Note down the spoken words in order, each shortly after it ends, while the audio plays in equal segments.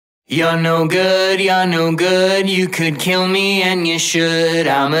You're no good, you're no good, you could kill me and you should.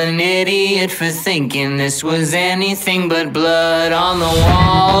 I'm an idiot for thinking this was anything but blood. On the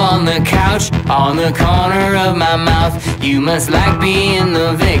wall, on the couch, on the corner of my mouth. You must like being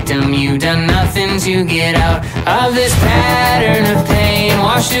the victim, you've done nothing to get out of this pattern of pain,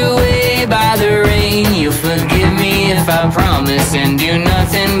 washed away by the rain. You'll forgive me if I promise and do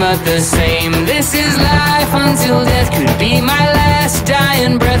nothing but the same. This is life until death, could be my last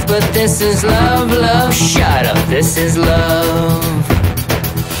dying breath, but this is love, love, shut up, this is love.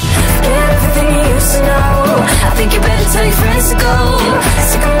 Forget everything you used to know, I think you better tell your friends to go.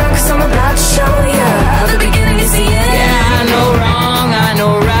 Stick around cause I'm about to show you how the beginning is the end. Yeah, I know wrong, I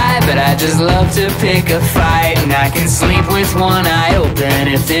know right, but I just love to pick a fight. And I can sleep with one eye open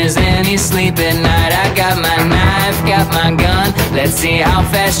if there's any sleep at night. I got my knife, got my gun, let's see how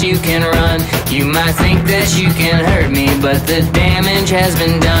fast you can run. You might think that you can hurt me, but the damage has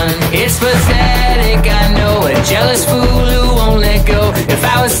been done. It's pathetic, I know, a jealous fool who won't let go. If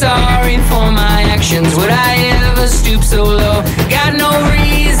I was sorry for my actions, would I ever stoop so low? Got no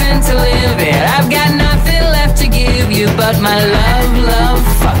reason to live it, I've got nothing left to give you but my love, love,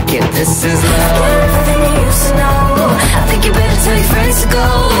 fuck it, this is love.